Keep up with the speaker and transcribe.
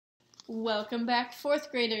Welcome back,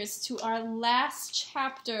 4th graders, to our last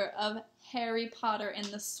chapter of Harry Potter and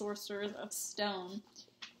the Sorcerer of Stone.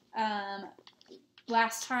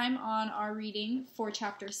 Last time on our reading for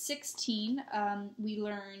chapter 16, we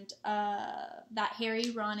learned that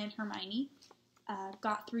Harry, Ron, and Hermione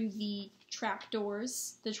got through the trapdoor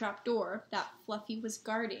that Fluffy was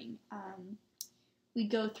guarding. We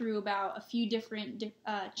go through about a few different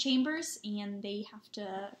chambers, and they have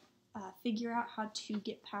to figure out how to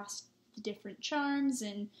get past the different charms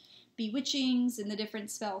and bewitchings and the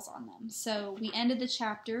different spells on them. So we ended the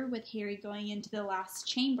chapter with Harry going into the last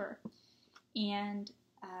chamber, and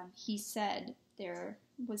he said there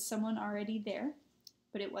was someone already there,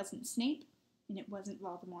 but it wasn't Snape and it wasn't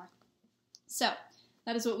Voldemort. So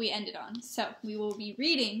that is what we ended on. So we will be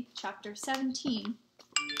reading chapter 17,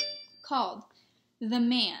 called The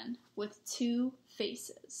Man with Two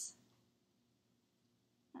Faces.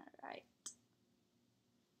 Alright.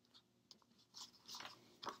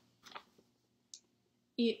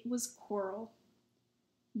 It was Quirrell.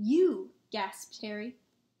 "You!" gasped Harry.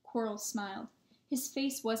 Quirrell smiled. His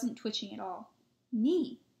face wasn't twitching at all.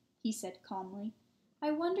 "Me," he said calmly.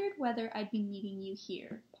 "I wondered whether I'd be meeting you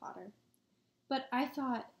here, Potter. But I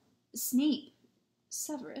thought, Snape,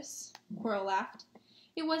 Severus," Quirrell laughed.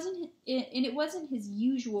 It wasn't his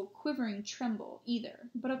usual quivering tremble,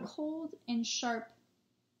 either, but a cold and sharp,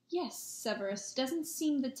 "Yes, Severus doesn't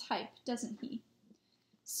seem the type, doesn't he?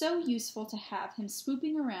 So useful to have him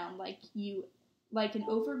swooping around like an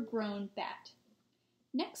overgrown bat.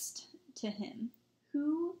 Next to him,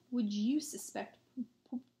 who would you suspect,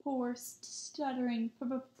 poor stuttering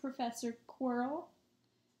Professor Quirrell?"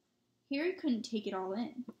 Harry couldn't take it all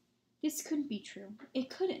in. This couldn't be true. It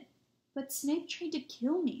couldn't. But Snape tried to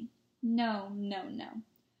kill me. No.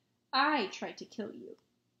 I tried to kill you.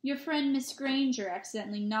 Your friend Miss Granger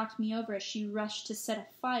accidentally knocked me over as she rushed to set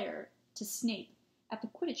a fire to Snape at the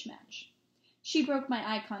Quidditch match. She broke my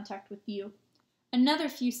eye contact with you. Another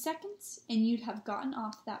few seconds, and you'd have gotten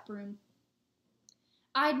off that broom.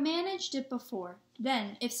 I'd managed it before.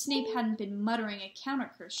 Then, if Snape hadn't been muttering a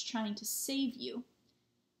counter-curse trying to save you.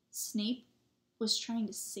 Snape was trying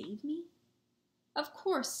to save me? Of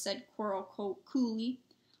course, said Quirrell coolly.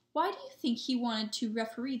 Why do you think he wanted to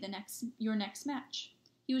referee your next match?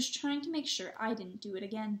 He was trying to make sure I didn't do it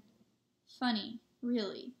again. Funny,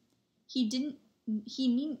 really. He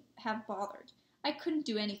needn't have bothered. I couldn't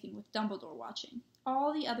do anything with Dumbledore watching.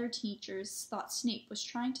 All the other teachers thought Snape was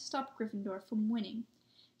trying to stop Gryffindor from winning.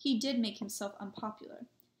 He did make himself unpopular.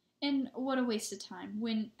 And what a waste of time,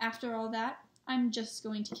 when, after all that, I'm just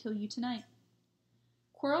going to kill you tonight.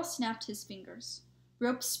 Quirrell snapped his fingers.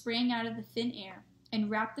 Ropes sprang out of the thin air and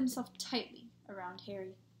wrapped themselves tightly around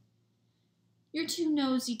Harry. You're too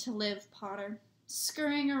nosy to live, Potter,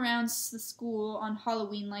 scurrying around the school on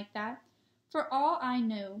Halloween like that. For all I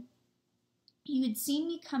know, you had seen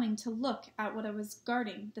me coming to look at what I was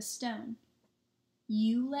guarding the stone.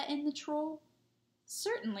 You let in the troll?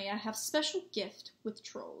 Certainly I have special gift with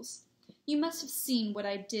trolls. You must have seen what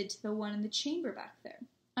I did to the one in the chamber back there.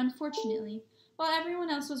 Unfortunately, while everyone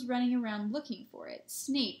else was running around looking for it,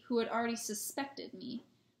 Snape, who had already suspected me,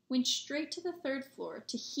 went straight to the 3rd floor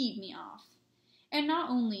to heave me off. And not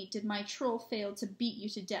only did my troll fail to beat you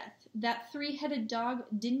to death, that 3-headed dog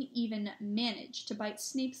didn't even manage to bite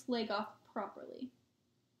Snape's leg off properly.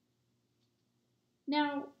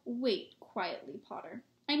 Now, wait quietly, Potter.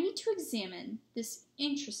 I need to examine this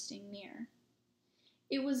interesting mirror.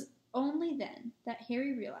 It was only then that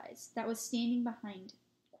Harry realized that was standing behind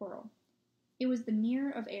Quirrell. It was the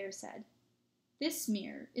Mirror of Erised. This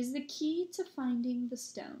mirror is the key to finding the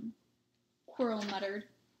stone, Quirrell muttered,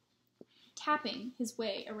 tapping his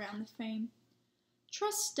way around the frame.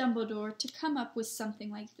 Trust Dumbledore to come up with something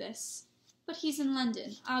like this. But he's in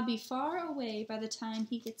London. I'll be far away by the time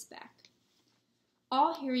he gets back.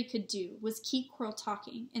 All Harry could do was keep Quirrell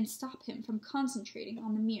talking and stop him from concentrating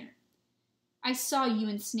on the mirror. I saw you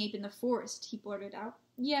and Snape in the forest, he blurted out.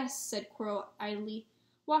 Yes, said Quirrell idly,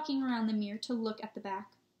 walking around the mirror to look at the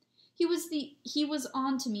back. He was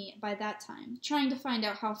on to me by that time, trying to find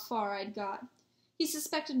out how far I'd got. He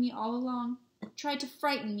suspected me all along, tried to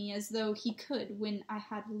frighten me as though he could when I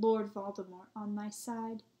had Lord Voldemort on my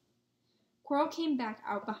side. Quirrell came back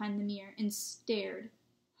out behind the mirror and stared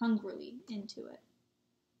hungrily into it.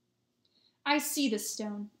 I see the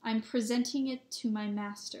stone. I'm presenting it to my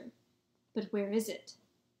master. But where is it?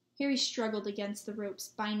 Harry struggled against the ropes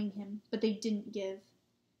binding him, but they didn't give.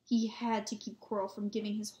 He had to keep Quirrell from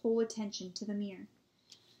giving his whole attention to the mirror.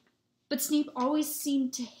 But Snape always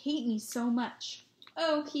seemed to hate me so much.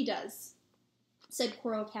 Oh, he does, said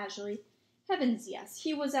Quirrell casually. Heavens, yes.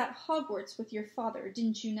 He was at Hogwarts with your father,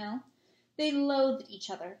 didn't you know? They loathed each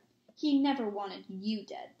other. He never wanted you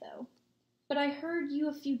dead, though. But I heard you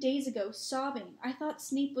a few days ago sobbing. I thought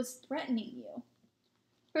Snape was threatening you.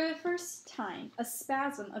 For the first time, a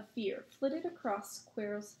spasm of fear flitted across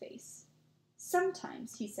Quirrell's face.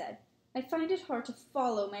 Sometimes, he said, I find it hard to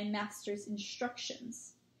follow my master's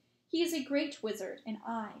instructions. He is a great wizard, and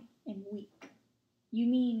I am weak. You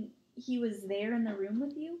mean he was there in the room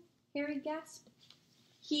with you? Harry gasped.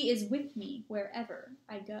 He is with me wherever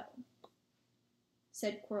I go,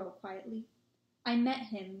 said Quirrell quietly. I met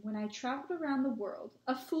him when I traveled around the world.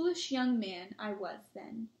 A foolish young man I was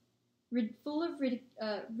then, full of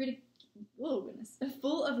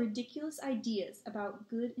ridiculous ideas about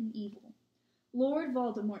good and evil. Lord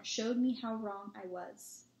Voldemort showed me how wrong I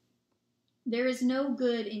was. There is no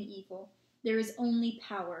good in evil. There is only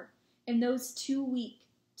power, and those too weak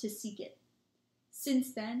to seek it.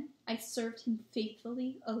 Since then, I served him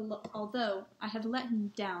faithfully, although I have let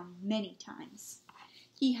him down many times.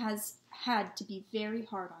 He has had to be very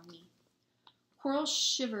hard on me. Quirrell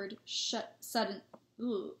shivered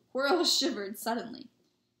suddenly.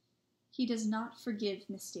 He does not forgive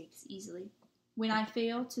mistakes easily. When I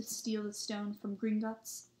failed to steal the stone from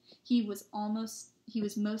Gringotts, he was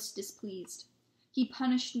most displeased. He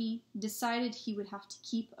punished me, decided he would have to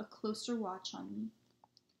keep a closer watch on me.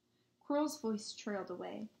 Quirrell's voice trailed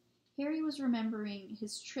away. Harry was remembering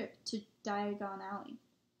his trip to Diagon Alley.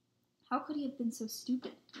 How could he have been so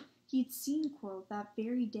stupid? He had seen Quirrell that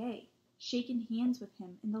very day, shaken hands with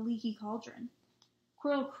him in the leaky cauldron.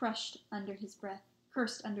 Quirrell cursed under his breath.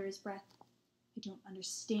 I don't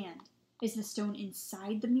understand. Is the stone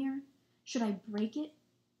inside the mirror? Should I break it?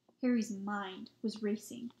 Harry's mind was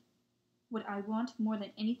racing. What I want more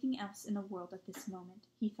than anything else in the world at this moment,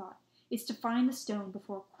 he thought, is to find the stone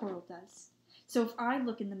before Quirrell does. So if I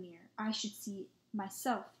look in the mirror, I should see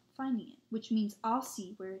myself finding it, which means I'll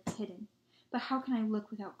see where it's hidden. But how can I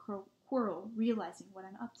look without Quirrell realizing what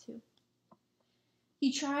I'm up to?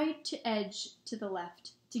 He tried to edge to the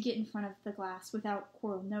left, to get in front of the glass without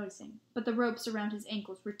Quirrell noticing, but the ropes around his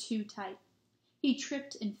ankles were too tight. He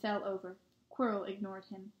tripped and fell over. Quirrell ignored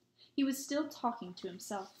him. He was still talking to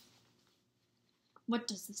himself. What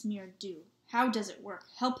does this mirror do? How does it work?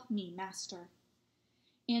 Help me, master.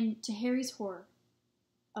 And to Harry's horror,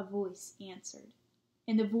 a voice answered,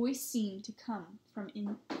 and the voice seemed to come from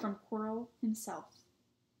Quirrell himself.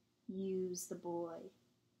 Use the boy.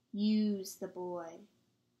 Use the boy.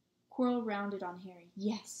 Quirrell rounded on Harry.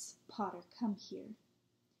 Yes, Potter, come here.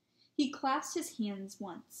 He clasped his hands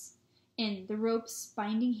once, and the ropes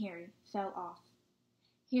binding Harry fell off.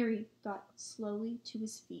 Harry got slowly to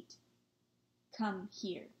his feet. Come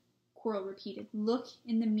here, Quirrell repeated. Look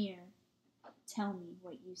in the mirror. Tell me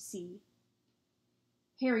what you see.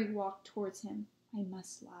 Harry walked towards him. I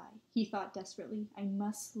must lie, he thought desperately. I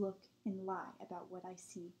must look and lie about what I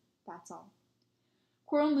see. That's all.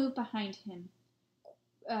 Quirrell moved behind him.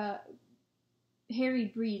 Harry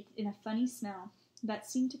breathed in a funny smell that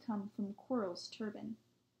seemed to come from Quirrell's turban.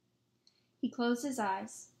 He closed his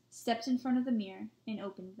eyes, stepped in front of the mirror, and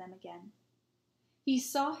opened them again. He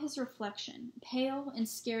saw his reflection, pale and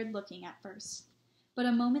scared-looking at first, but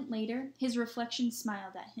a moment later his reflection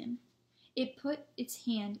smiled at him. It put its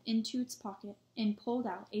hand into its pocket and pulled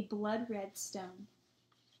out a blood-red stone.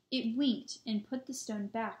 It winked and put the stone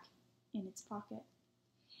back in its pocket.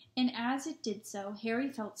 And as it did so, Harry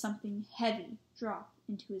felt something heavy drop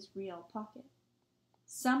into his real pocket.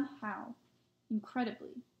 Somehow,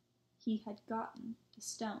 incredibly, he had gotten the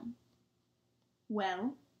stone.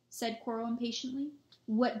 Well, said Quirrell impatiently,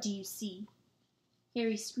 what do you see?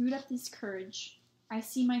 Harry screwed up his courage. I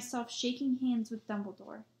see myself shaking hands with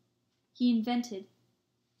Dumbledore. He invented.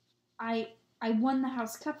 I won the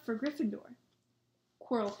House Cup for Gryffindor.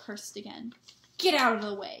 Quirrell cursed again. Get out of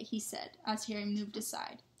the way, he said, as Harry moved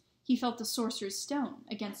aside. He felt the Sorcerer's Stone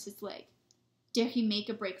against his leg. Dare he make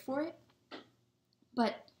a break for it?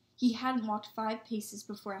 But he hadn't walked 5 paces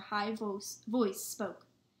before a high voice spoke,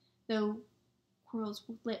 though Quirrell's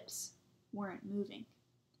lips weren't moving.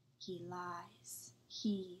 He lies.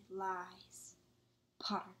 He lies.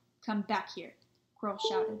 Potter, come back here, Quirrell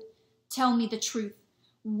shouted. Tell me the truth.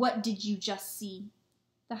 What did you just see?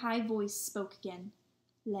 The high voice spoke again.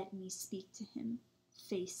 Let me speak to him,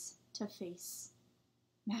 face to face.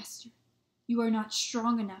 Master, you are not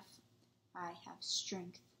strong enough. I have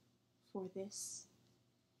strength for this.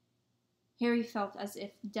 Harry felt as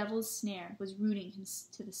if the devil's snare was rooting him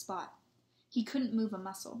to the spot. He couldn't move a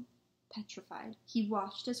muscle. Petrified, he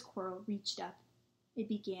watched as Quirrell reached up. It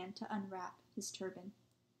began to unwrap his turban.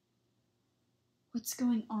 What's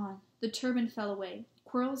going on? The turban fell away.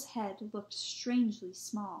 Quirrell's head looked strangely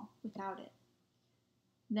small without it.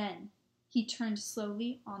 Then He turned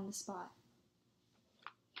slowly on the spot.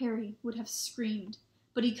 Harry would have screamed,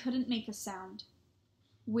 but he couldn't make a sound.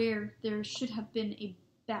 Where there should have been a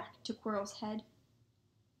back to Quirrell's head,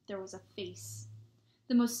 there was a face.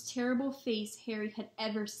 The most terrible face Harry had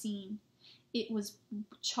ever seen. It was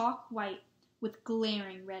chalk white, with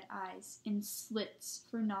glaring red eyes and slits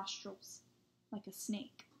for nostrils, like a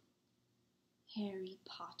snake. "Harry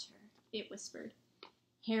Potter," it whispered.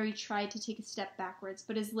 Harry tried to take a step backwards,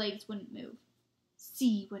 but his legs wouldn't move.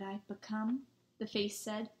 "See what I've become," the face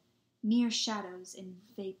said. "Mere shadows and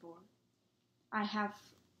vapor. I have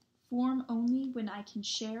form only when I can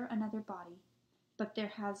share another body, but there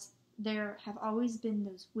have always been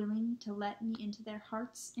those willing to let me into their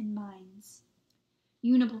hearts and minds.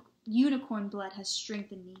 Unicorn blood has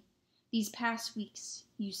strengthened me. These past weeks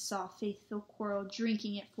you saw faithful Quirrell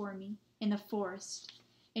drinking it for me in the forest,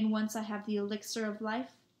 and once I have the elixir of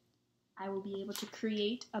life, I will be able to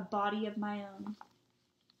create a body of my own.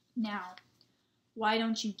 Now, why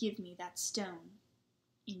don't you give me that stone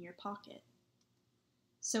in your pocket?"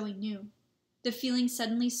 So he knew. The feeling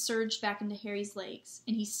suddenly surged back into Harry's legs,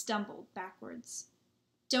 and he stumbled backwards.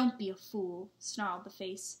 "Don't be a fool," snarled the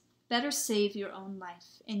face. "Better save your own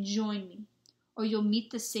life and join me, or you'll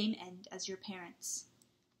meet the same end as your parents.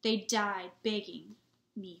 They died begging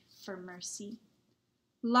me for mercy."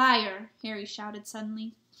 "Liar!" Harry shouted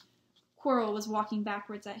suddenly. Quirrell was walking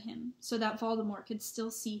backwards at him, so that Voldemort could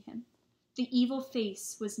still see him. The evil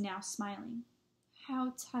face was now smiling.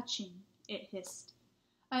 "How touching," it hissed.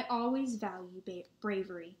 "I always value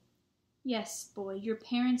bravery. Yes, boy, your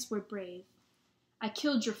parents were brave. I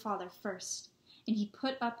killed your father first, and he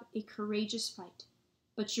put up a courageous fight.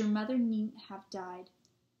 But your mother needn't have died.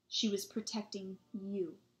 She was protecting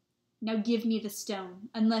you. Now give me the stone,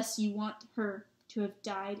 unless you want her to have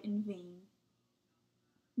died in vain."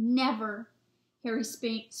 "Never!" Harry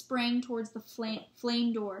sprang towards the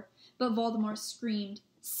flame door, but Voldemort screamed,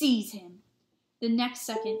 "Seize him!" The next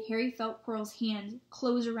second, Harry felt Quirrell's hand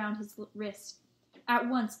close around his wrist. At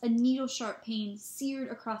once, a needle-sharp pain seared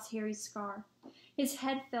across Harry's scar. His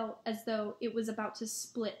head felt as though it was about to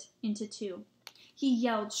split into two. He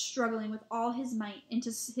yelled, struggling with all his might, and to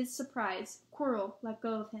his surprise, Quirrell let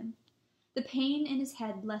go of him. The pain in his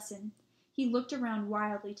head lessened. He looked around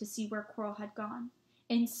wildly to see where Quirrell had gone,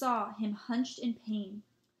 and saw him hunched in pain.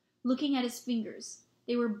 Looking at his fingers,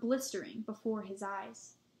 they were blistering before his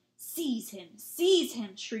eyes. "Seize him! Seize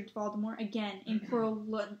him!" shrieked Voldemort again, and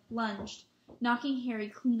Quirrell lunged, knocking Harry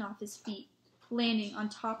clean off his feet, landing on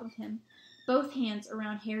top of him, both hands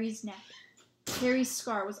around Harry's neck. Harry's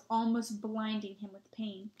scar was almost blinding him with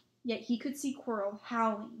pain, yet he could see Quirrell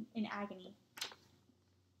howling in agony.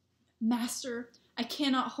 "Master, I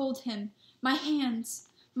cannot hold him. My hands!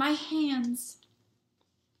 My hands!"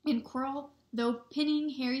 And Quirrell, though pinning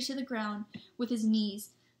Harry to the ground with his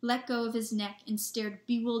knees, let go of his neck and stared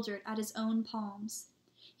bewildered at his own palms.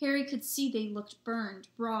 Harry could see they looked burned,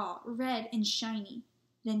 raw, red, and shiny.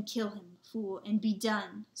 "Then kill him, fool, and be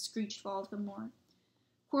done," screeched Voldemort.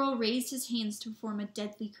 Quirrell raised his hands to form a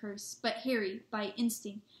deadly curse, but Harry, by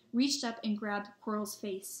instinct, reached up and grabbed Quirrell's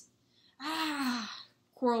face. "Ah!"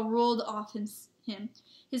 Quirrell rolled off him,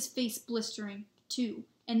 his face blistering, too,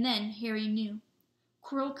 and then Harry knew.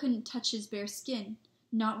 Quirrell couldn't touch his bare skin,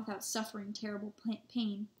 not without suffering terrible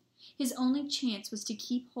pain. His only chance was to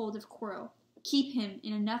keep hold of Quirrell, keep him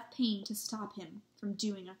in enough pain to stop him from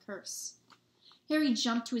doing a curse. Harry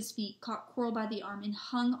jumped to his feet, caught Quirrell by the arm, and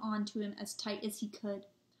hung on to him as tight as he could.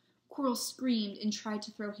 Quirrell screamed and tried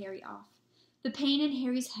to throw Harry off. The pain in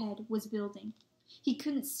Harry's head was building. He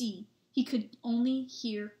couldn't see. He could only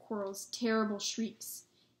hear Quirrell's terrible shrieks,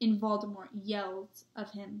 and Voldemort yelled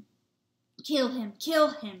of him. "Kill him! Kill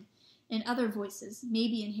him!" And other voices,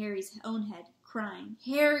 maybe in Harry's own head, crying,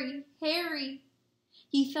 "Harry! Harry!"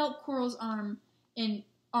 He felt Quirrell's arm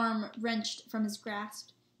wrenched from his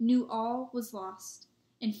grasp, knew all was lost,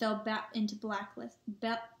 and fell back into blackness,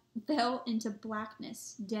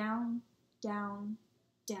 down, down,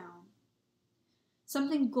 down.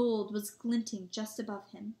 Something gold was glinting just above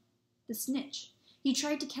him. The snitch. He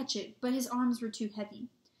tried to catch it, but his arms were too heavy.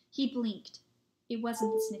 He blinked. It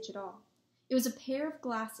wasn't the snitch at all. It was a pair of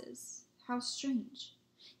glasses. How strange.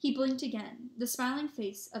 He blinked again. The smiling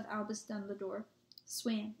face of Albus Dumbledore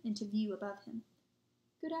swam into view above him.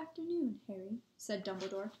 "Good afternoon, Harry," said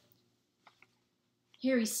Dumbledore.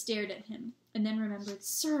 Harry stared at him, and then remembered.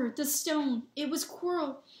 "Sir, the stone! It was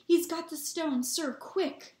Quirrell! He's got the stone! Sir,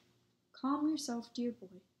 quick!" "Calm yourself, dear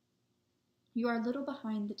boy. You are a little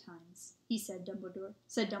behind the times," said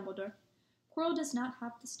Dumbledore. "Quirrell does not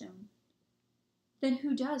have the stone." "Then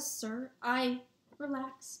who does, sir?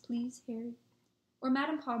 Relax, please, Harry. or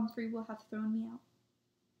Madame Pomfrey will have thrown me out.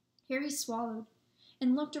 Harry swallowed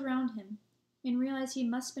and looked around him and realized he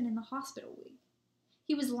must have been in the hospital wing.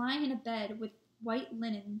 He was lying in a bed with white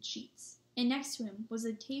linen sheets, and next to him was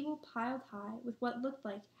a table piled high with what looked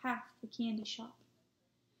like half the candy shop.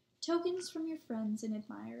 "Tokens from your friends and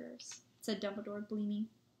admirers," said Dumbledore, gleaming.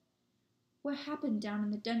 "What happened down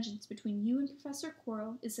in the dungeons between you and Professor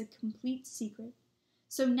Quirrell is a complete secret,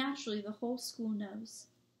 so naturally the whole school knows.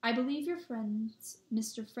 I believe your friends,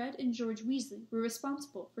 Mr. Fred and George Weasley, were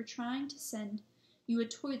responsible for trying to send you a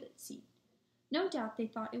toilet seat. No doubt they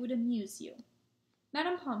thought it would amuse you.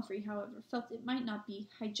 Madame Pomfrey, however, felt it might not be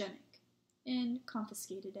hygienic, and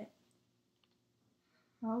confiscated it."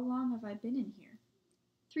 "How long have I been in here?"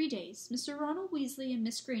 3 days. Mr. Ronald Weasley and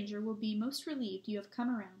Miss Granger will be most relieved you have come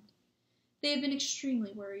around. They have been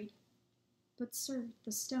extremely worried." "But, sir,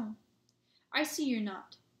 the stone—" "I see you're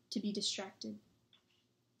not to be distracted.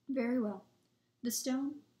 Very well. The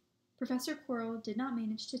stone, Professor Quirrell did not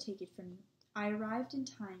manage to take it from you. I arrived in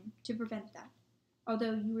time to prevent that,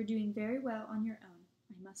 although you were doing very well on your own,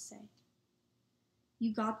 I must say."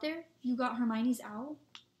 "You got there? You got Hermione's owl?"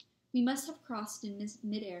 "We must have crossed in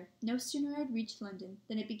mid-air. No sooner had I reached London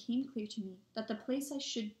than it became clear to me that the place I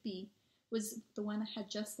should be was the one I had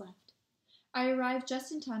just left. I arrived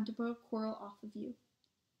just in time to put Quirrell off of you."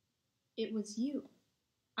 "It was you."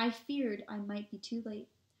 "I feared I might be too late.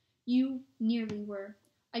 You nearly were.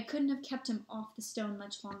 I couldn't have kept him off the stone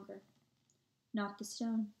much longer." "Not the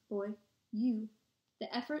stone, boy. You.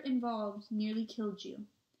 The effort involved nearly killed you.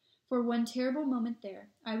 For one terrible moment there,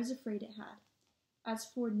 I was afraid it had. As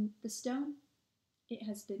for the stone, it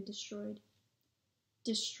has been destroyed."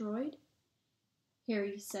 "Destroyed?"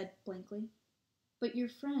 Harry said blankly. "But your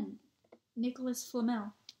friend, Nicholas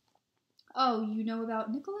Flamel—" "Oh, you know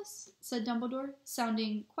about Nicholas?" said Dumbledore,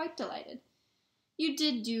 sounding quite delighted. "You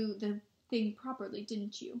did do the thing properly,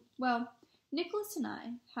 didn't you? Well, Nicholas and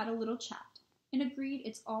I had a little chat, and agreed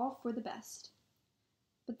it's all for the best."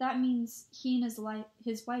 "But that means he and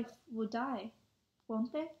his wife will die,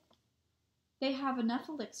 won't they?" "They have enough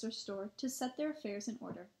elixir stored to set their affairs in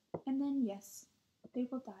order, and then, yes, they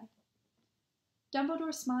will die."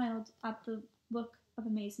 Dumbledore smiled at the look of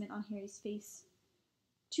amazement on Harry's face.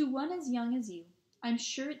 "To one as young as you, I'm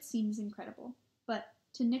sure it seems incredible, but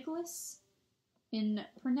to Nicholas in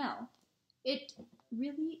Purnell, it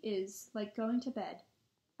really is like going to bed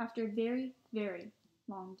after a very, very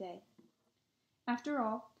long day. After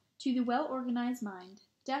all, to the well-organized mind,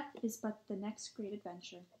 death is but the next great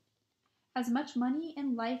adventure. As much money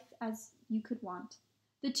and life as you could want,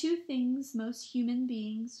 the two things most human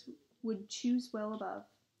beings would choose well above.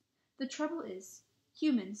 The trouble is,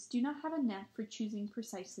 humans do not have a knack for choosing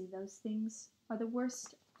precisely those things are the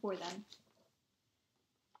worst for them."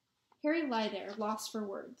 Harry lay there, lost for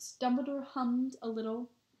words. Dumbledore hummed a little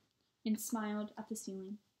and smiled at the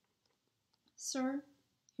ceiling. "Sir,"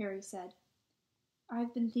 Harry said,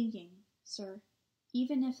 "I've been thinking, sir,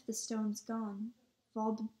 even if the stone's gone,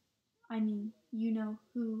 you know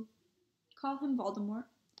who—" "Call him Voldemort.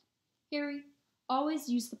 Harry, always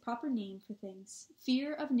use the proper name for things.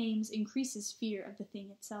 Fear of names increases fear of the thing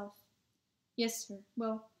itself." "Yes, sir.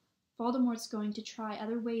 Well, Voldemort's going to try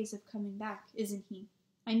other ways of coming back, isn't he?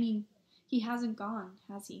 He hasn't gone,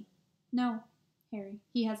 has he?" "No, Harry,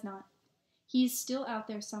 he has not. He is still out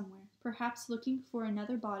there somewhere, perhaps looking for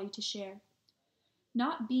another body to share.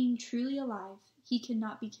 Not being truly alive, he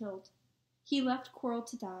cannot be killed. He left Quirrell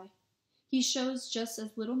to die. He shows just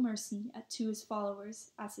as little mercy to his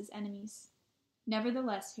followers as his enemies.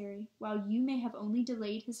 Nevertheless, Harry, while you may have only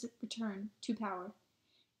delayed his return to power,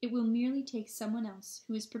 it will merely take someone else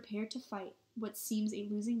who is prepared to fight what seems a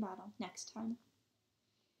losing battle next time.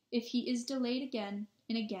 If he is delayed again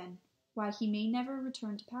and again, why, he may never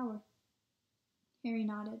return to power." Harry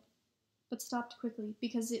nodded, but stopped quickly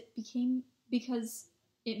because it made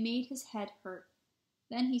his head hurt.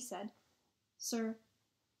 Then he said, "Sir,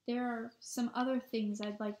 there are some other things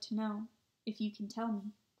I'd like to know, if you can tell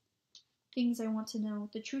me. Things I want to know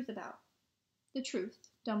the truth about." "The truth,"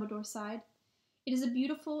 Dumbledore sighed. "It is a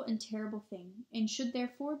beautiful and terrible thing, and should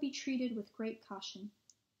therefore be treated with great caution.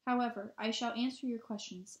 However, I shall answer your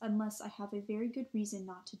questions unless I have a very good reason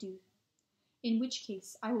not to do, in which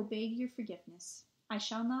case I will beg your forgiveness. I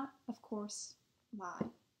shall not, of course, lie."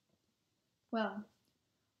 "Well,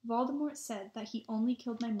 Voldemort said that he only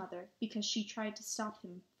killed my mother because she tried to stop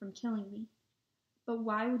him from killing me. But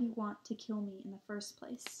why would he want to kill me in the first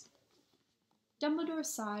place?" Dumbledore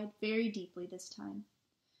sighed very deeply this time.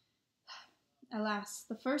 "Alas,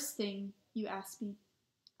 the first thing you asked me,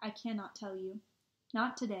 I cannot tell you.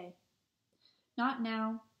 Not today. Not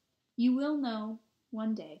now. You will know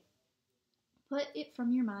one day. Put it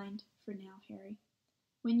from your mind for now, Harry.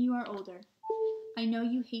 When you are older, I know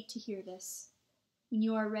you hate to hear this. When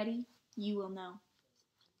you are ready, you will know.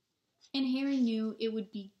 And Harry knew it would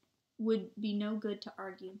be no good to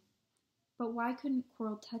argue. But why couldn't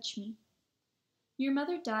Quirrell touch me? Your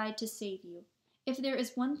mother died to save you. If there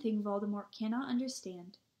is one thing Voldemort cannot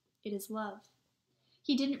understand, it is love.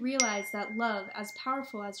 He didn't realize that love, as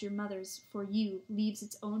powerful as your mother's for you, leaves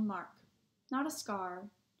its own mark. Not a scar,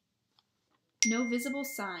 no visible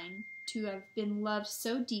sign to have been loved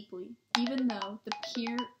so deeply, even though the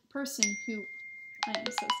person who... I am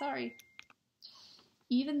so sorry.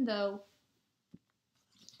 Even though,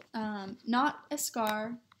 not a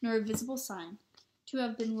scar nor a visible sign, to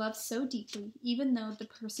have been loved so deeply, even though the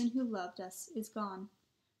person who loved us is gone,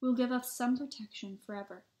 will give us some protection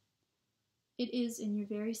forever. It is in your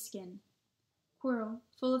very skin. Quirrell,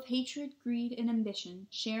 full of hatred, greed, and ambition,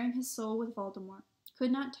 sharing his soul with Voldemort,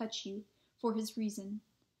 could not touch you for his reason.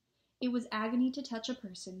 It was agony to touch a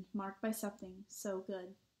person marked by something so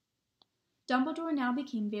good. Dumbledore now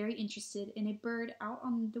became very interested in a bird out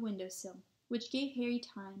on the windowsill, which gave Harry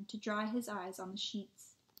time to dry his eyes on the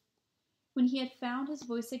sheets. When he had found his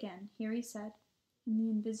voice again, Harry said, "In the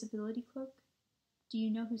invisibility cloak? Do you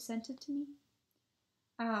know who sent it to me?"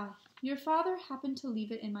 "Ah, your father happened to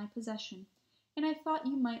leave it in my possession, and I thought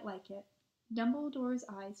you might like it." Dumbledore's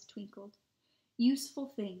eyes twinkled. "Useful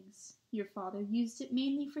things. Your father used it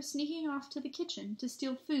mainly for sneaking off to the kitchen to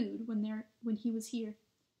steal food when he was here.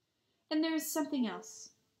 And there is something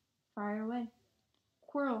else." "Fire away."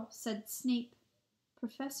 "Quirrell said Snape."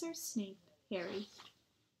 "Professor Snape, Harry."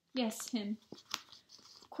 "Yes, him.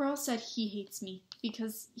 Quirrell said he hates me,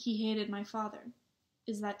 because he hated my father.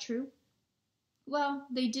 Is that true?" "Well,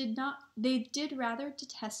 they did rather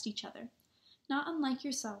detest each other, not unlike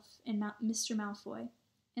yourself and Mr. Malfoy.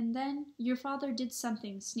 And then your father did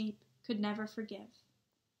something Snape could never forgive."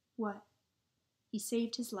 "What?" "He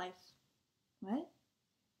saved his life." "What?"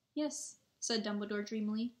 "Yes," said Dumbledore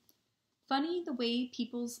dreamily. "Funny the way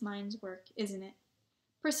people's minds work, isn't it?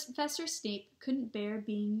 Professor Snape couldn't bear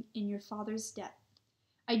being in your father's debt.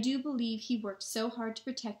 I do believe he worked so hard to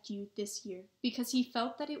protect you this year because he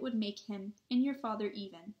felt that it would make him and your father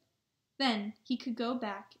even. Then he could go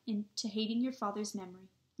back into hating your father's memory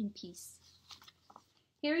in peace."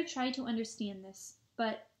 Harry tried to understand this,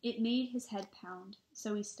 but it made his head pound,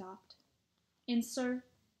 so he stopped. "And, sir,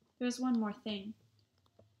 there's one more thing.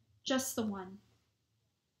 Just the one.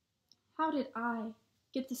 How did I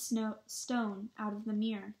get the stone out of the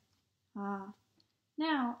mirror?" "Ah,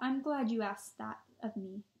 now I'm glad you asked that of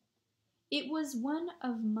me. It was one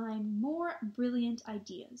of my more brilliant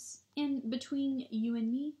ideas, and between you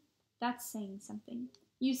and me, that's saying something.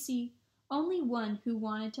 You see, only one who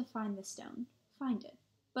wanted to find the stone, find it,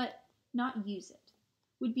 but not use it,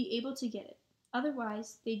 would be able to get it.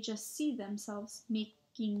 Otherwise, they'd just see themselves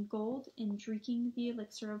making gold and drinking the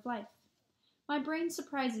elixir of life. My brain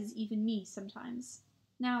surprises even me sometimes.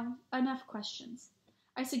 Now, enough questions.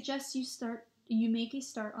 I suggest you make a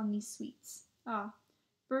start on these sweets. Ah,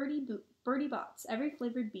 Bertie Bott's every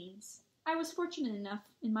flavored beans. I was fortunate enough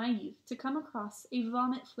in my youth to come across a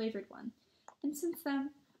vomit-flavored one, and since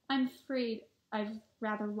then, I'm afraid I've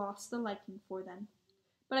rather lost the liking for them.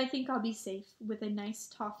 But I think I'll be safe with a nice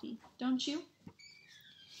toffee, don't you?"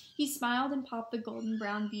 He smiled and popped the golden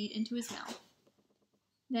brown bead into his mouth.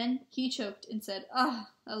 Then he choked and said,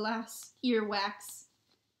 "Ah, alas, earwax."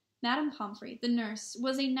 Madame Pomfrey, the nurse,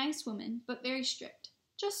 was a nice woman, but very strict.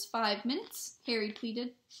 "Just 5 minutes," Harry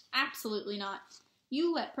pleaded. "Absolutely not.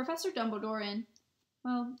 You let Professor Dumbledore in."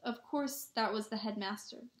 "Well, of course that was the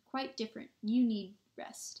headmaster. Quite different. You need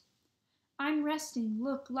rest." "I'm resting.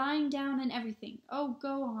 Look, lying down and everything. Oh,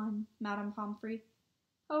 go on, Madame Pomfrey."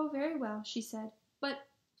 "Oh, very well," she said, "but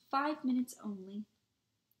 5 minutes only."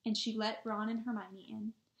 And she let Ron and Hermione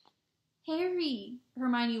in. "Harry!"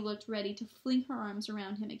 Hermione looked ready to fling her arms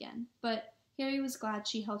around him again, but Harry was glad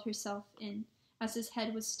she held herself in, as his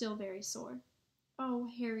head was still very sore. "Oh,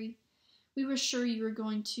 Harry, we were sure you were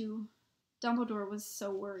going to..." Dumbledore was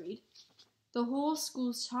so worried. "The whole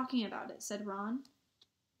school's talking about it," said Ron.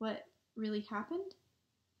 "What really happened?"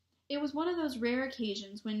 It was one of those rare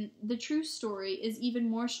occasions when the true story is even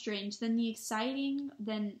more strange and exciting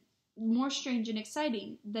than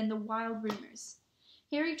the wild rumors.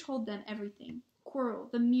 Harry told them everything. Quirrell,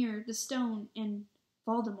 the mirror, the stone, and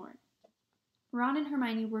Voldemort. Ron and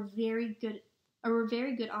Hermione were a very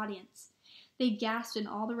good audience. They gasped in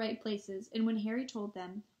all the right places, and when Harry told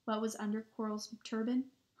them what was under Quirrell's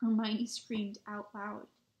turban, Hermione screamed out loud.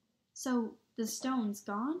 "So, the stone's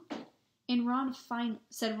gone?" And Ron finally,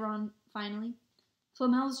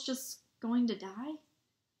 "Flamel's just going to die?"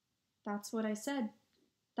 That's what I said.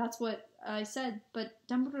 That's what I said, but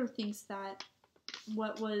Dumbledore thinks that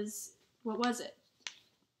what was it?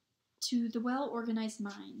 To the well-organized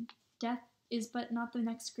mind, death is but not the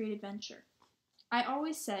next great adventure. I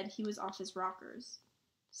always said he was off his rockers,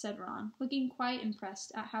 said Ron, looking quite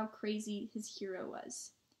impressed at how crazy his hero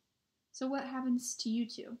was. So what happens to you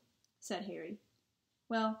two? Said Harry.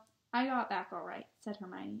 Well, I got back all right, said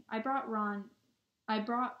Hermione. I brought Ron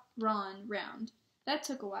round. That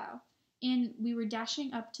took a while, and we were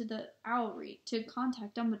dashing up to the Owlery to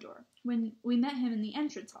contact Dumbledore when we met him in the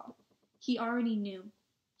entrance hall. He already knew.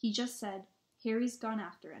 He just said, Harry's gone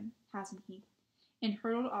after him, hasn't he? And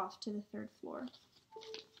hurtled off to the 3rd floor.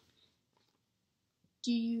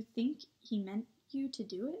 Do you think he meant you to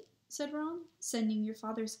do it? Said Ron, sending your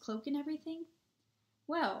father's cloak and everything?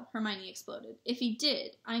 Well, Hermione exploded, if he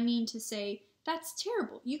did, I mean to say, that's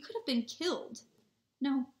terrible. You could have been killed.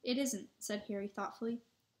 No, it isn't, said Harry thoughtfully.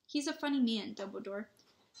 He's a funny man, Dumbledore.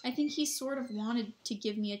 I think he sort of wanted to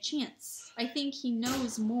give me a chance. I think he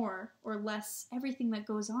knows more or less everything that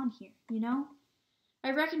goes on here, you know?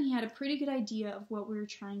 I reckon he had a pretty good idea of what we were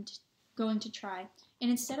going to try, and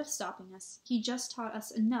instead of stopping us, he just taught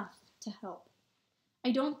us enough to help.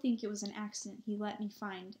 I don't think it was an accident he let me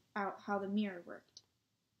find out how the mirror worked.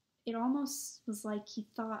 It almost was like he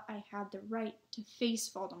thought I had the right to face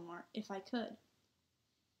Voldemort if I could.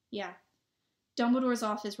 Yeah, Dumbledore's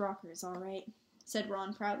off his rockers, all right, said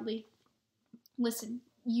Ron proudly. Listen,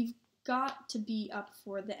 you've got to be up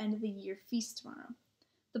for the end of the year feast tomorrow.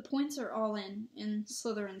 The points are all in, and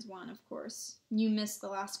Slytherin's won, of course. You missed the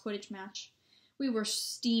last Quidditch match. We were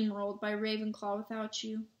steamrolled by Ravenclaw without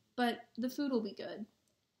you, but the food will be good.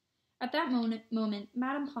 At that moment,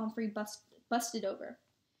 Madame Pomfrey busted over.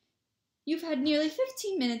 You've had nearly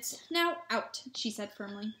 15 minutes. Now out, she said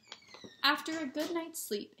firmly. After a good night's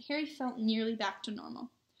sleep, Harry felt nearly back to normal.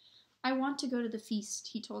 I want to go to the feast,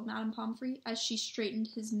 he told Madame Pomfrey as she straightened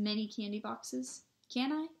his many candy boxes.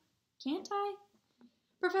 Can I? Can't I?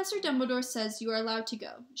 Professor Dumbledore says you are allowed to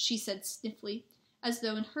go, she said stiffly, as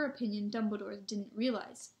though in her opinion Dumbledore didn't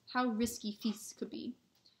realize how risky feasts could be.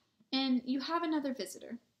 And you have another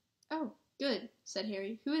visitor. Oh, good, said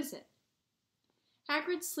Harry. Who is it?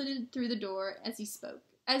 Hagrid slid through the door as he spoke.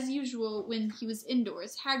 As usual, when he was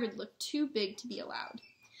indoors, Hagrid looked too big to be allowed.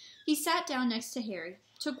 He sat down next to Harry,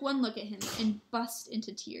 took one look at him, and burst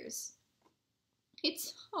into tears.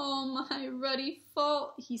 It's all my ruddy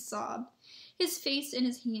fault, he sobbed, his face in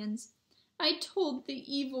his hands. I told the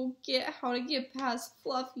evil git how to get past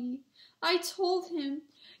Fluffy. I told him.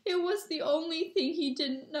 It was the only thing he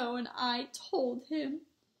didn't know, and I told him.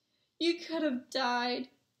 You could have died.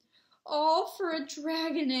 All for a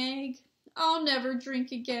dragon egg. I'll never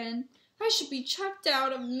drink again. I should be chucked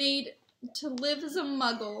out and made to live as a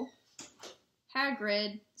muggle.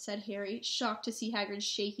 Hagrid, said Harry, shocked to see Hagrid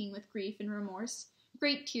shaking with grief and remorse,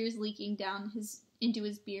 great tears leaking down into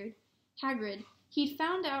his beard. Hagrid, he'd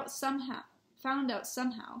found out somehow.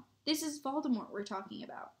 This is Voldemort we're talking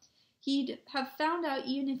about. He'd have found out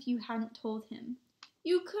even if you hadn't told him.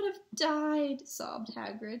 You could have died, sobbed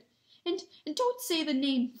Hagrid. And don't say the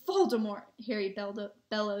name Voldemort, Harry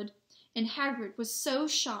bellowed. And Hagrid was so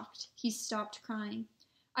shocked he stopped crying.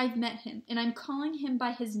 I've met him, and I'm calling him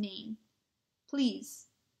by his name. Please,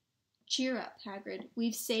 cheer up, Hagrid.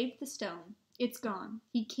 We've saved the stone. It's gone.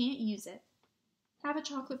 He can't use it. Have a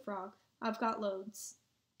chocolate frog. I've got loads.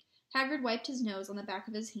 Hagrid wiped his nose on the back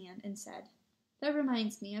of his hand and said, That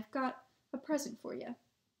reminds me, I've got a present for you.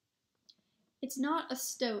 It's not a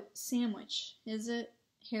stoat sandwich, is it?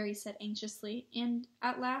 Harry said anxiously, and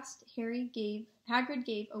at last Hagrid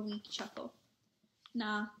gave a weak chuckle.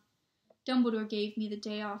 Nah, Dumbledore gave me the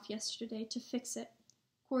day off yesterday to fix it.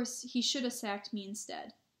 Of course, he should have sacked me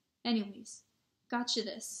instead. Anyways, gotcha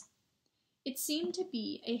this. It seemed to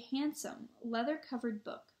be a handsome, leather-covered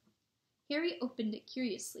book. Harry opened it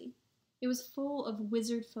curiously. It was full of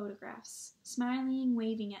wizard photographs. Smiling and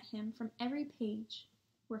waving at him from every page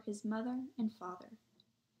were his mother and father.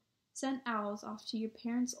 Sent owls off to your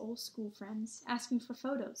parents' old school friends, asking for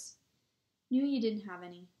photos. Knew you didn't have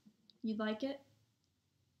any. You'd like it?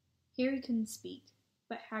 Harry couldn't speak,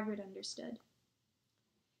 but Hagrid understood.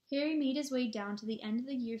 Harry made his way down to the end of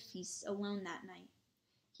the year feast alone that night.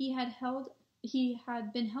 He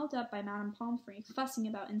had been held up by Madame Pomfrey, fussing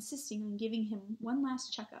about insisting on giving him one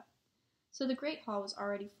last checkup, so the great hall was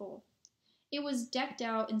already full. It was decked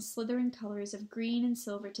out in Slytherin colors of green and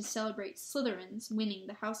silver to celebrate Slytherin's winning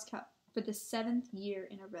the House Cup for the 7th year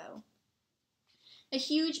in a row. A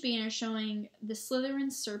huge banner showing the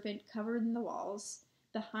Slytherin serpent covered in the walls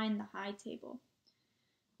behind the high table.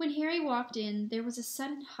 When Harry walked in, there was a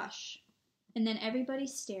sudden hush, and then everybody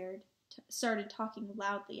stared started talking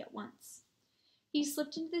loudly at once. He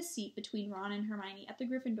slipped into the seat between Ron and Hermione at the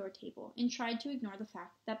Gryffindor table and tried to ignore the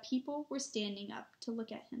fact that people were standing up to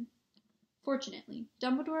look at him. Fortunately,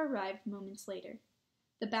 Dumbledore arrived moments later.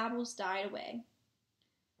 The babbles died away.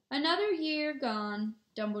 "Another year gone,"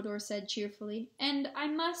 Dumbledore said cheerfully, "and I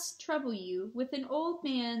must trouble you with an old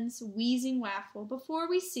man's wheezing waffle before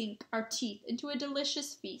we sink our teeth into a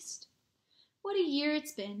delicious feast. What a year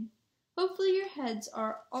it's been! Hopefully your heads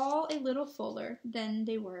are all a little fuller than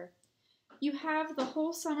they were. You have the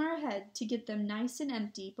whole summer ahead to get them nice and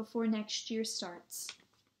empty before next year starts.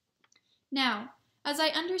 Now, as I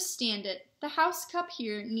understand it, the house cup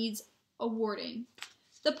here needs awarding.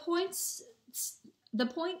 The points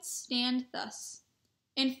stand thus.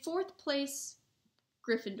 In fourth place,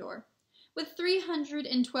 Gryffindor, with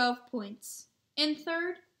 312 points. In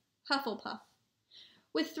third, Hufflepuff,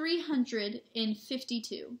 with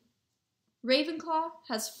 352. Ravenclaw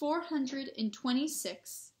has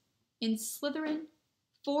 426. In Slytherin,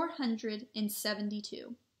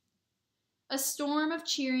 472. A storm of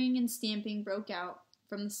cheering and stamping broke out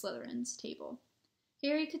from the Slytherins' table.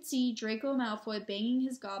 Harry could see Draco Malfoy banging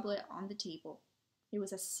his goblet on the table. It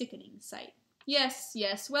was a sickening sight. "Yes,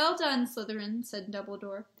 yes, well done, Slytherin," said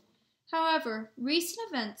Dumbledore. "However, recent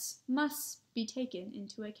events must be taken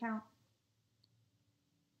into account."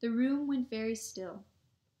 The room went very still.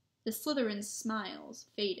 The Slytherin's smiles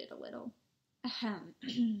faded a little. "Ahem,"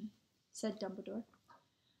 said Dumbledore.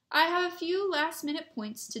 "I have a few last-minute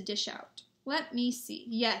points to dish out. Let me see.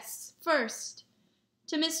 Yes, first,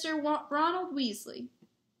 to Mr. Ronald Weasley."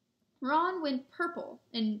 Ron went purple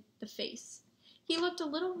in the face. He looked a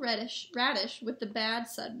little radish with the bad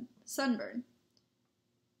sunburn.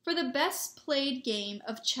 "For the best played game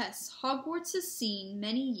of chess Hogwarts has seen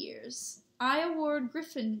many years, I award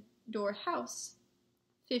Gryffindor House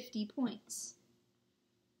 50 points."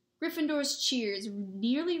 Gryffindor's cheers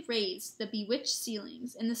nearly raised the bewitched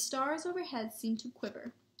ceilings, and the stars overhead seemed to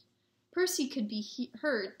quiver. Percy could be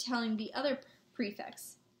heard telling the other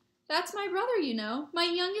prefects, "That's my brother, you know, my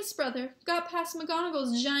youngest brother, got past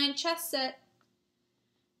McGonagall's giant chess set."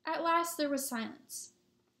 At last there was silence.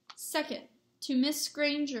 "Second, to Miss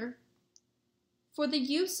Granger, for the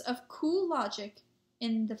use of cool logic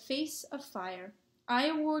in the face of fire, I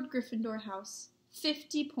award Gryffindor House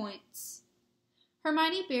 50 points."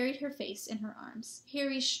 Hermione buried her face in her arms.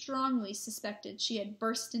 Harry strongly suspected she had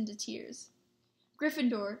burst into tears.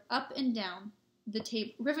 Gryffindors up and down the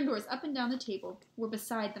table were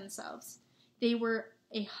beside themselves. They were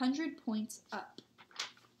 100 points up.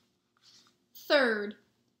 "Third,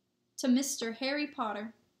 to Mr. Harry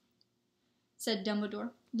Potter," said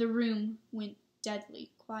Dumbledore. The room went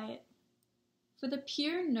deadly quiet. "For the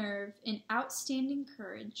pure nerve and outstanding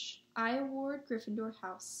courage, I award Gryffindor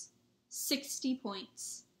House 60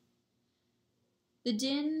 points." The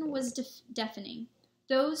din was deafening.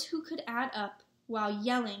 Those who could add up while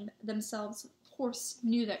yelling themselves hoarse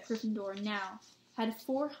knew that Gryffindor now had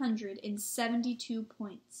 472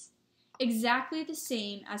 points, exactly the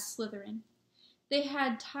same as Slytherin. They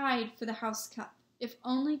had tied for the house cup, if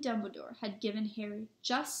only Dumbledore had given Harry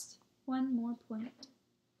just one more point.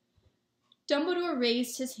 Dumbledore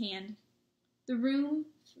raised his hand. The room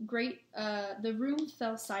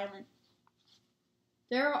fell silent.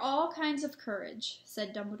 "There are all kinds of courage,"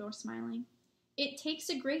 said Dumbledore, smiling. "It takes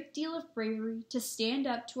a great deal of bravery to stand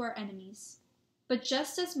up to our enemies, but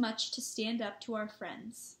just as much to stand up to our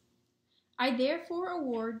friends. I therefore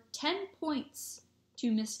award 10 points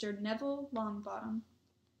to Mr. Neville Longbottom."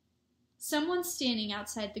 Someone standing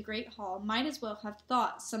outside the great hall might as well have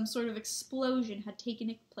thought some sort of explosion had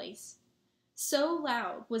taken place. So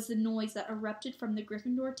loud was the noise that erupted from the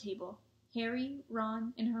Gryffindor table. Harry,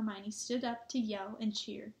 Ron, and Hermione stood up to yell and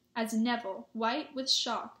cheer, as Neville, white with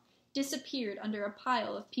shock, disappeared under a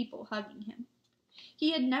pile of people hugging him.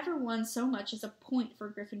 He had never won so much as a point for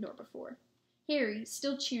Gryffindor before. Harry,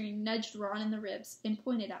 still cheering, nudged Ron in the ribs and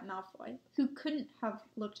pointed at Malfoy, who couldn't have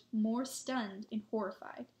looked more stunned and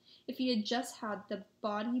horrified if he had just had the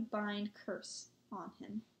body-bind curse on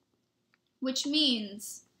him. "Which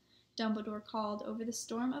means," Dumbledore called over the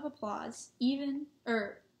storm of applause,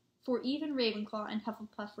 for even Ravenclaw and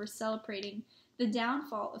Hufflepuff were celebrating the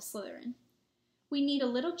downfall of Slytherin, "we need a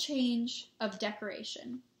little change of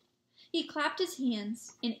decoration." He clapped his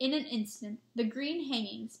hands, and in an instant the green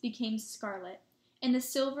hangings became scarlet, and the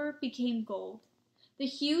silver became gold. The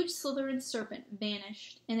huge Slytherin serpent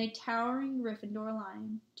vanished, and a towering Gryffindor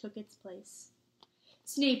lion took its place.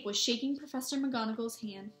 Snape was shaking Professor McGonagall's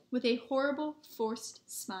hand with a horrible, forced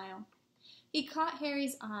smile. He caught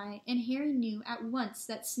Harry's eye, and Harry knew at once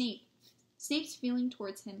that Snape's feeling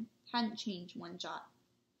towards him hadn't changed one jot.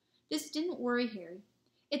 This didn't worry Harry.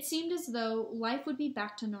 It seemed as though life would be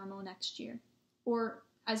back to normal next year, or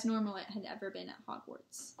as normal it had ever been at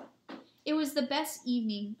Hogwarts. It was the best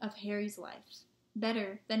evening of Harry's life,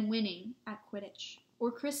 better than winning at Quidditch,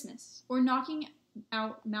 or Christmas, or knocking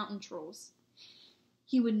out mountain trolls.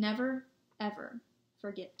 He would never, ever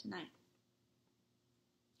forget tonight.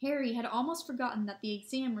 Harry had almost forgotten that the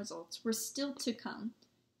exam results were still to come,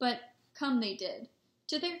 but come they did.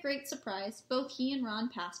 To their great surprise, both he and Ron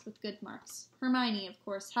passed with good marks. Hermione, of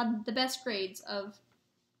course, had the best grades of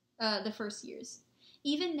the first years.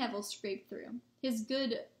 Even Neville scraped through, his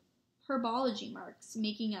good herbology marks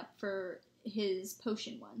making up for his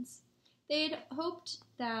potion ones. They had hoped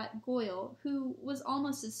that Goyle, who was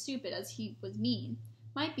almost as stupid as he was mean,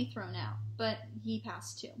 might be thrown out, but he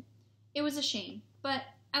passed too. It was a shame, but,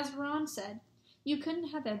 as Ron said, you couldn't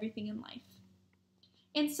have everything in life.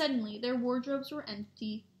 And suddenly their wardrobes were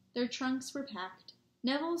empty, their trunks were packed.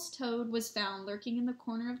 Neville's toad was found lurking in the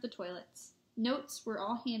corner of the toilets. Notes were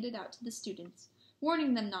all handed out to the students,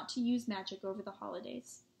 warning them not to use magic over the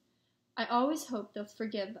holidays. I always hope they'll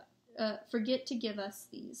forget to give us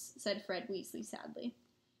these, said Fred Weasley sadly.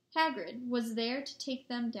 Hagrid was there to take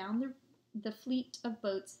them down the fleet of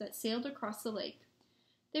boats that sailed across the lake.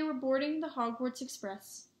 They were boarding the Hogwarts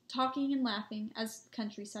Express, talking and laughing as the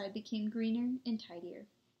countryside became greener and tidier,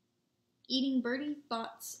 eating Bertie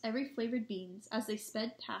Bott's every flavored beans as they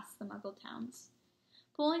sped past the Muggle towns,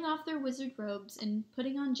 pulling off their wizard robes and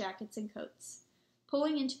putting on jackets and coats,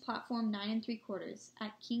 pulling into platform 9 3/4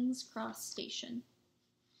 at King's Cross Station.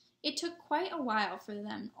 It took quite a while for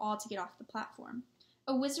them all to get off the platform.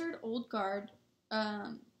 A wizard old guard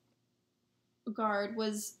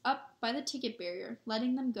was up by the ticket barrier,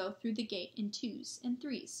 letting them go through the gate in 2s and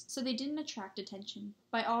 3s, so they didn't attract attention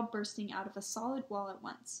by all bursting out of a solid wall at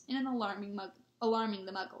once, and alarming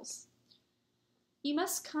the Muggles. You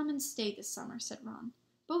must come and stay this summer, said Ron.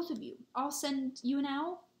 Both of you. I'll send you an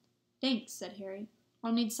owl? Thanks, said Harry.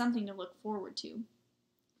 I'll need something to look forward to.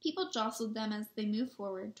 People jostled them as they moved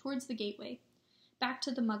forward towards the gateway, back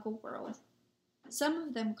to the Muggle world. Some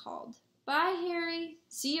of them called, Bye, Harry.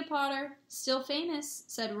 See you, Potter. Still famous,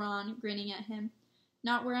 said Ron, grinning at him.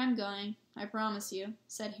 Not where I'm going, I promise you,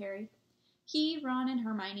 said Harry. He, Ron, and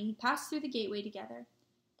Hermione passed through the gateway together.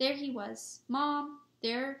 There he was. Mom,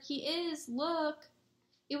 there he is, look.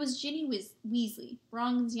 It was Ginny Weasley,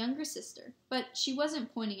 Ron's younger sister, but she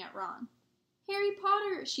wasn't pointing at Ron. Harry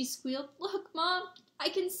Potter, she squealed. Look, Mom, I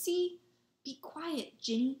can see. Be quiet,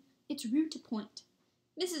 Ginny. It's rude to point.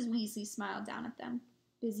 Mrs. Weasley smiled down at them.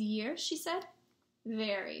 Busy year, she said.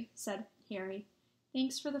 Very, said Harry.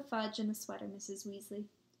 Thanks for the fudge and the sweater, Mrs. Weasley.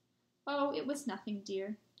 Oh, it was nothing,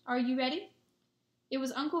 dear. Are you ready? It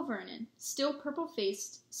was Uncle Vernon, still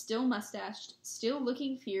purple-faced, still mustached, still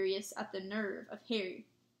looking furious at the nerve of Harry,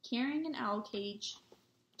 carrying an owl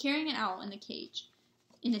in a cage,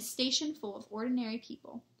 in a station full of ordinary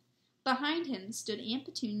people. Behind him stood Aunt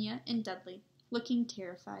Petunia and Dudley, looking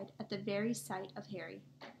terrified at the very sight of Harry.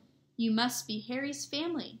 You must be Harry's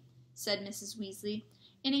family, said Mrs. Weasley.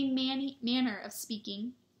 In a manner of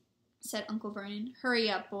speaking, said Uncle Vernon. Hurry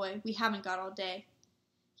up, boy. We haven't got all day.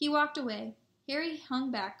 He walked away. Harry hung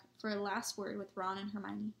back for a last word with Ron and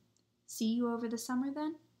Hermione. See you over the summer,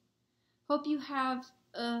 then? Hope you have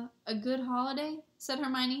a good holiday, said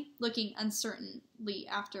Hermione, looking uncertainly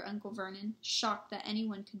after Uncle Vernon, shocked that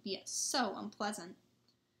anyone could be so unpleasant.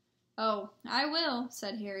 Oh, I will,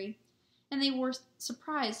 said Harry, and they were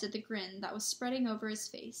surprised at the grin that was spreading over his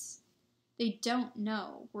face. They don't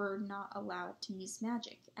know we're not allowed to use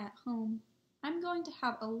magic at home. I'm going to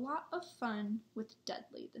have a lot of fun with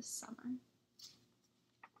Dudley this summer.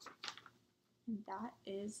 And that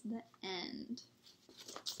is the end.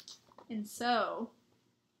 And so,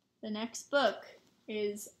 the next book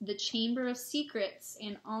is The Chamber of Secrets,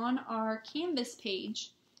 and on our Canvas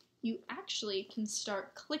page, you actually can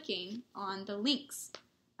start clicking on the links.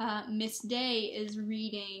 Miss Day is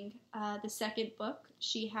reading the second book.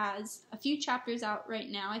 She has a few chapters out right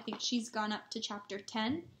now. I think she's gone up to chapter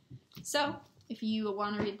 10. So, if you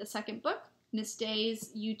want to read the second book, Miss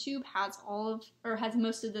Day's YouTube has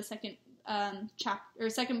most of the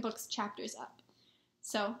second book's chapters up.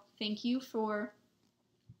 So, thank you for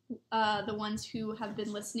the ones who have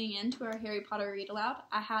been listening in to our Harry Potter Read Aloud.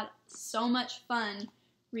 I had so much fun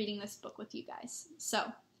reading this book with you guys.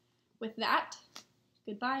 So, with that,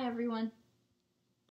 goodbye, everyone.